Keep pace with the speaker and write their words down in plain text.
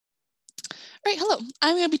All right, hello.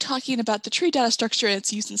 I'm going to be talking about the tree data structure and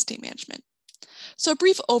its use in state management. So a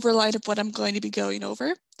brief overline of what I'm going to be going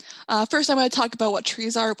over. First, I'm going to talk about what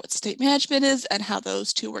trees are, what state management is, and how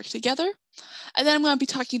those two work together. And then I'm going to be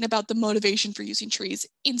talking about the motivation for using trees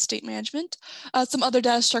in state management, some other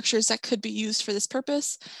data structures that could be used for this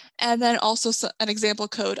purpose, and then also an example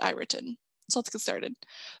code I've written. So let's get started.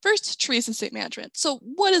 First, trees and state management. So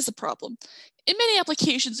what is the problem? In many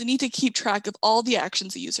applications, we need to keep track of all the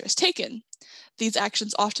actions the user has taken. These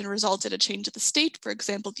actions often result in a change of the state, for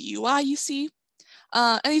example, the UI you see.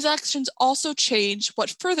 And these actions also change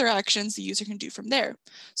what further actions the user can do from there.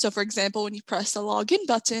 So for example, when you press the login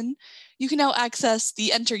button, you can now access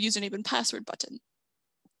the enter username and password button.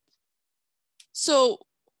 So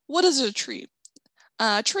what is a tree?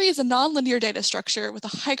 A tree is a nonlinear data structure with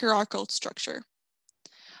a hierarchical structure.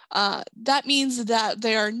 That means that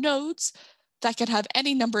there are nodes that can have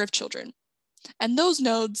any number of children, and those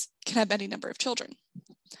nodes can have any number of children.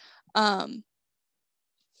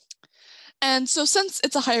 And so since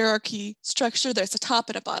it's a hierarchy structure, there's a top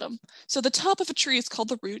and a bottom. So the top of a tree is called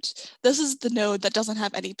the root. This is the node that doesn't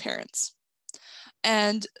have any parents.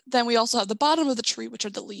 And then we also have the bottom of the tree, which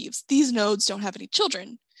are the leaves. These nodes don't have any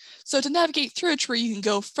children. So to navigate through a tree, you can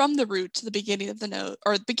go from the root to the beginning of the node,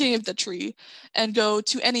 or the beginning of the tree, and go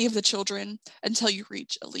to any of the children until you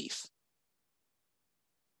reach a leaf.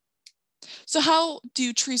 So how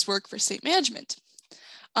do trees work for state management?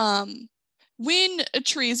 When a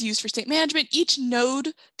tree is used for state management, each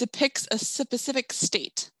node depicts a specific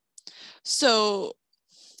state. So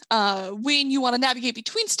when you want to navigate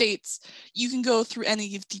between states, you can go through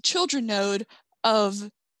any of the children node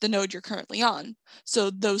of the node you're currently on. So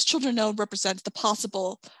those children node represents the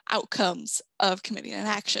possible outcomes of committing an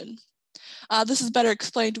action. This is better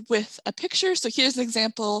explained with a picture. So here's an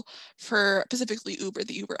example for specifically Uber,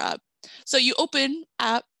 the Uber app. So you open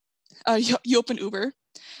you open Uber,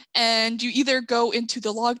 and you either go into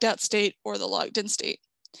the logged out state or the logged in state.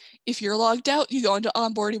 If you're logged out, you go into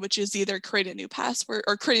onboarding, which is either creating a new password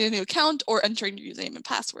or creating a new account or entering your username and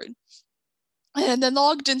password. And then the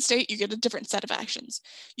logged in state, you get a different set of actions.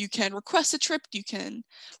 You can request a trip, you can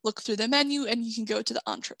look through the menu, and you can go to the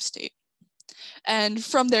on trip state. And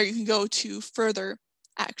from there, you can go to further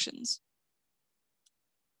actions.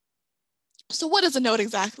 So what is a node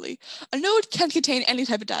exactly? A node can contain any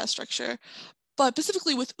type of data structure, but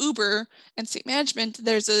specifically with Uber and state management,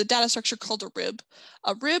 there's a data structure called a RIB.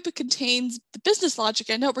 A RIB contains the business logic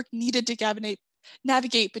and network needed to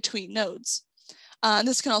navigate between nodes. And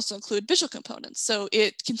this can also include visual components. So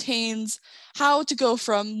it contains how to go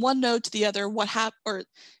from one node to the other, what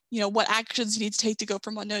actions you need to take to go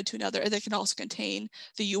from one node to another. And they can also contain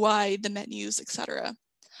the UI, the menus, etc.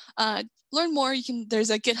 Learn more, there's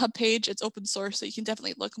a GitHub page, it's open source, so you can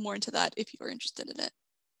definitely look more into that if you are interested in it.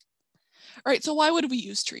 All right, so why would we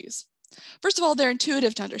use trees? First of all, they're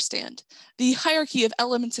intuitive to understand. The hierarchy of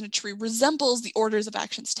elements in a tree resembles the orders of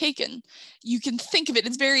actions taken. You can think of it,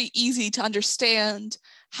 it's very easy to understand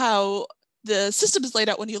how the system is laid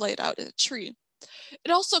out when you lay it out in a tree.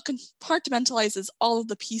 It also compartmentalizes all of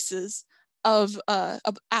the pieces of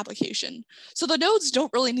application. So the nodes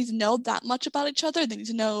don't really need to know that much about each other. They need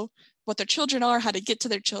to know what their children are, how to get to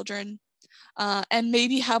their children, and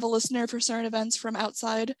maybe have a listener for certain events from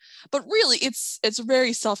outside. But really, it's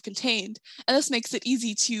very self-contained, and this makes it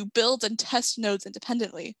easy to build and test nodes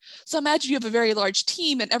independently. So imagine you have a very large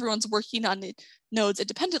team and everyone's working on the nodes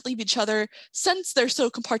independently of each other. Since they're so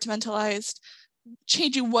compartmentalized,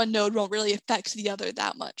 changing one node won't really affect the other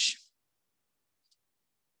that much.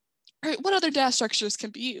 All right, what other data structures can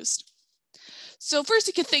be used? So first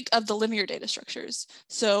you can think of the linear data structures.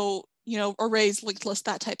 So, arrays, linked lists,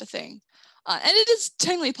 that type of thing. And it is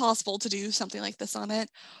technically possible to do something like this on it,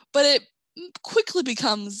 but it quickly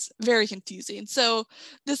becomes very confusing. So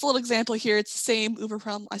this little example here, it's the same Uber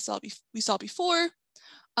problem we saw before.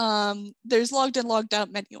 There's logged in, logged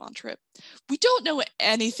out, menu on trip. We don't know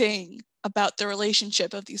anything about the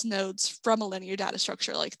relationship of these nodes from a linear data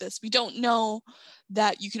structure like this. We don't know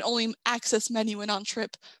that you can only access menu and on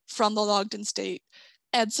trip from the logged in state.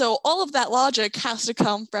 And so all of that logic has to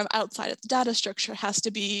come from outside of the data structure, has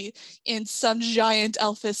to be in some giant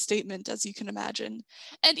ELFIS statement, as you can imagine.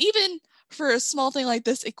 And even for a small thing like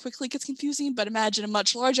this, it quickly gets confusing, but imagine a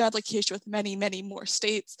much larger application with many, many more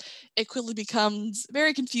states. It quickly becomes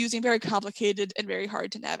very confusing, very complicated, and very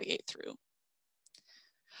hard to navigate through.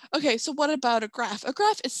 Okay, so what about a graph? A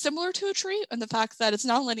graph is similar to a tree in the fact that it's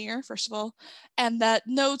nonlinear, first of all, and that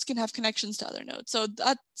nodes can have connections to other nodes. So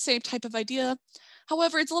that same type of idea.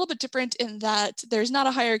 However, it's a little bit different in that there's not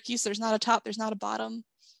a hierarchy, so there's not a top, there's not a bottom.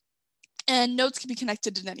 And nodes can be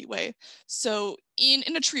connected in any way. So in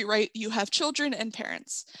a tree, right, you have children and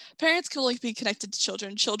parents. Parents can only be connected to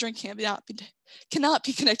children. Children cannot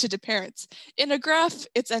be connected to parents. In a graph,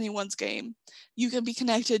 it's anyone's game. You can be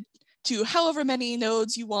connected to however many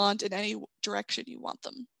nodes you want in any direction you want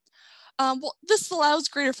them. Well, this allows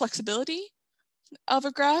greater flexibility of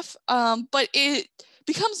a graph, but it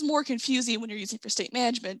becomes more confusing when you're using for state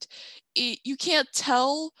management. You can't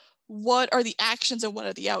tell what are the actions and what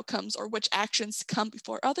are the outcomes, or which actions come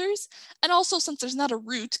before others. And also, since there's not a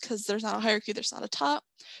root, because there's not a hierarchy, there's not a top,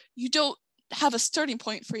 you don't have a starting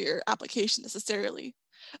point for your application necessarily.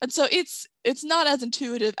 And so it's not as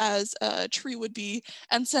intuitive as a tree would be.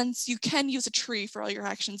 And since you can use a tree for all your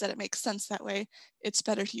actions and it makes sense that way, it's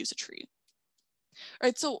better to use a tree. All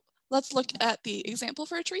right, so let's look at the example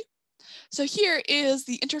for a tree. So here is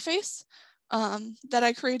the interface that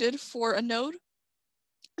I created for a node.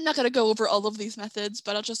 I'm not going to go over all of these methods,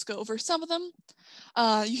 but I'll just go over some of them.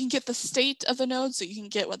 You can get the state of the node, so you can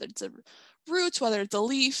get whether it's a root, whether it's a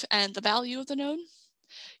leaf, and the value of the node.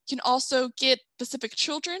 You can also get specific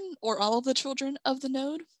children or all of the children of the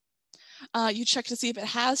node. You check to see if it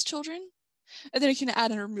has children, and then you can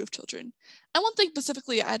add and remove children. And one thing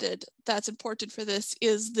specifically added that's important for this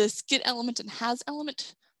is this get element and has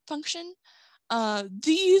element function.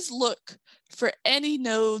 These look for any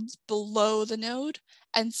nodes below the node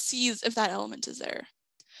and sees if that element is there.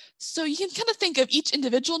 So you can kind of think of each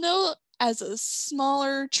individual node as a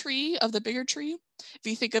smaller tree of the bigger tree. If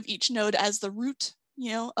you think of each node as the root,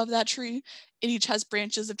 of that tree, it each has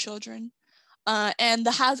branches of children. And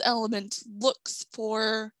the has element looks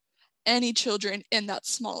for any children in that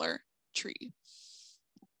smaller tree.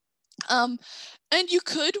 And you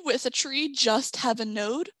could, with a tree, just have a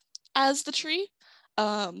node as the tree.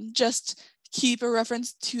 Just keep a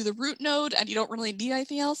reference to the root node and you don't really need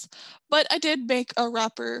anything else. But I did make a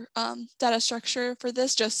wrapper data structure for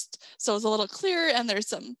this just so it's a little clearer and there's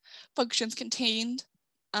some functions contained.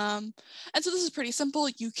 And so this is pretty simple.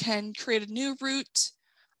 You can create a new root.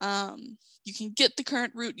 You can get the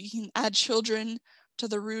current root. You can add children to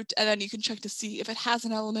the root, and then you can check to see if it has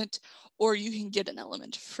an element, or you can get an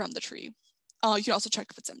element from the tree. You can also check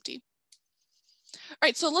if it's empty. All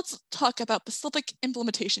right, so let's talk about specific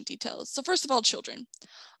implementation details. So first of all, children.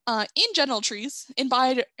 In general trees, in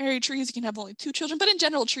binary trees, you can have only 2 children, but in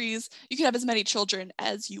general trees, you can have as many children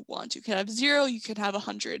as you want. You can have 0, you can have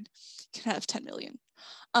 100, you can have 10 million.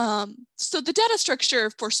 So the data structure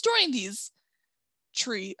for storing these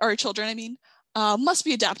children, must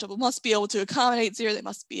be adaptable, must be able to accommodate 0, they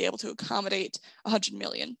must be able to accommodate 100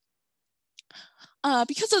 million.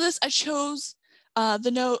 Because of this, I chose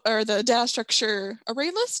the data structure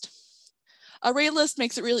array list. Array list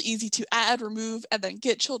makes it really easy to add, remove, and then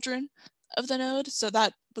get children of the node. So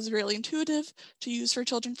that was really intuitive to use for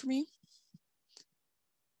children for me.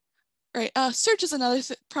 All right, search is another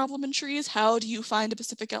problem in trees. How do you find a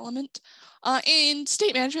specific element? In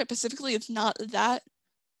state management specifically, it's not that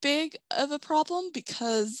big of a problem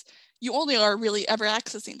because you only are really ever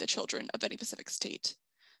accessing the children of any specific state.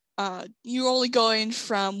 You're only going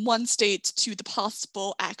from one state to the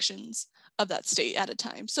possible actions of that state at a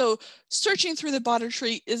time. So searching through the body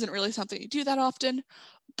tree isn't really something you do that often,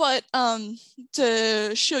 but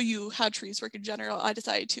to show you how trees work in general, I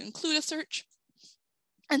decided to include a search.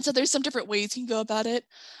 And so there's some different ways you can go about it.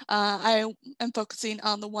 I am focusing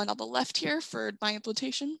on the one on the left here for my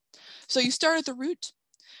implementation. So you start at the root.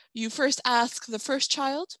 You first ask the first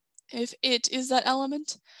child if it is that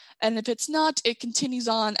element, and if it's not, it continues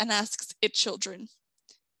on and asks its children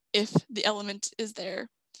if the element is there.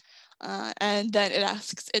 And then it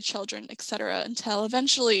asks its children, etc., until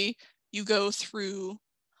eventually you go through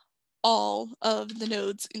all of the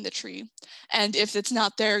nodes in the tree. And if it's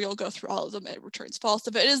not there, you'll go through all of them and it returns false.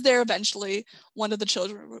 If it is there, eventually one of the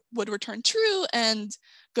children would return true and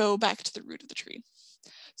go back to the root of the tree.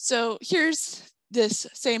 So here's this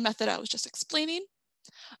same method I was just explaining.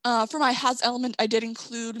 For my has element, I did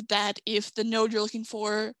include that if the node you're looking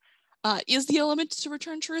for is the element to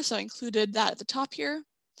return true, so I included that at the top here.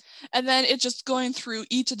 And then it's just going through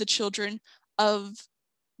each of the children of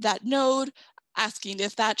that node, asking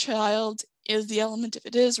if that child is the element. If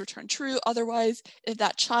it is, return true. Otherwise, if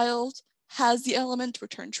that child has the element,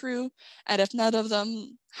 return true. And if none of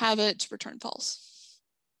them have it, return false.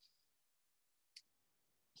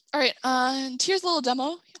 All right, and here's a little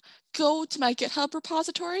demo. Go to my GitHub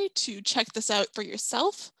repository to check this out for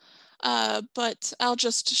yourself. But I'll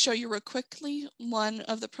just show you real quickly one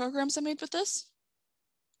of the programs I made with this.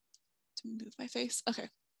 To move my face, okay.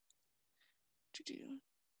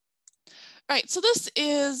 All right, so this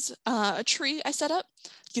is a tree I set up.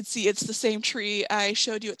 You can see it's the same tree I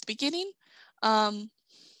showed you at the beginning. And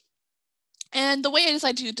the way I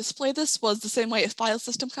decided to display this was the same way a file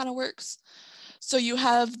system kind of works. So you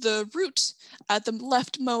have the root at the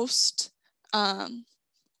leftmost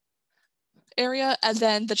area, and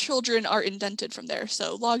then the children are indented from there.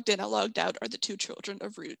 So logged in and logged out are the two children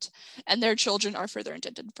of root, and their children are further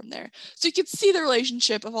indented from there. So you can see the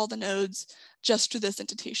relationship of all the nodes just through this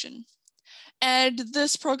indentation. And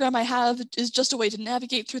this program I have is just a way to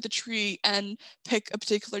navigate through the tree and pick a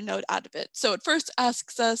particular node out of it. So it first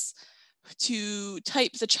asks us to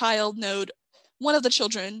type the child node, one of the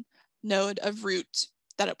children node of root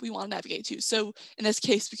that we want to navigate to. So in this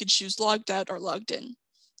case, we could choose logged out or logged in.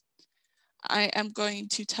 I am going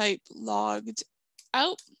to type logged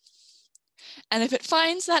out. And if it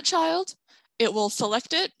finds that child, it will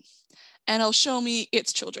select it and it'll show me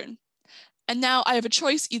its children. And now I have a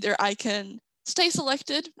choice. Either I can stay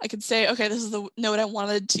selected. I can say, okay, this is the node I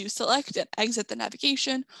wanted to select and exit the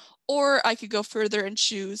navigation, or I could go further and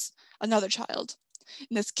choose another child.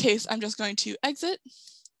 In this case, I'm just going to exit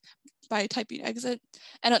by typing exit,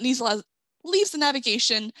 and it leaves the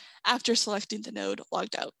navigation after selecting the node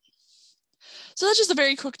logged out. So that's just a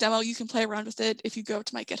very quick demo. You can play around with it if you go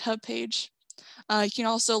to my GitHub page. You can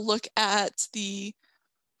also look at the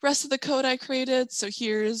rest of the code I created. So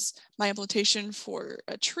here's my implementation for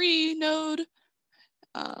a tree node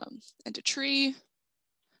and a tree.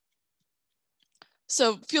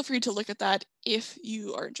 So feel free to look at that if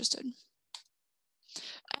you are interested.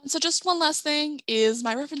 And so just one last thing is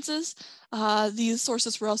my references. These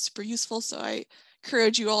sources were all super useful, so I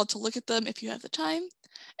encourage you all to look at them if you have the time.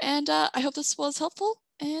 And I hope this was helpful,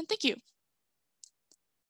 and thank you.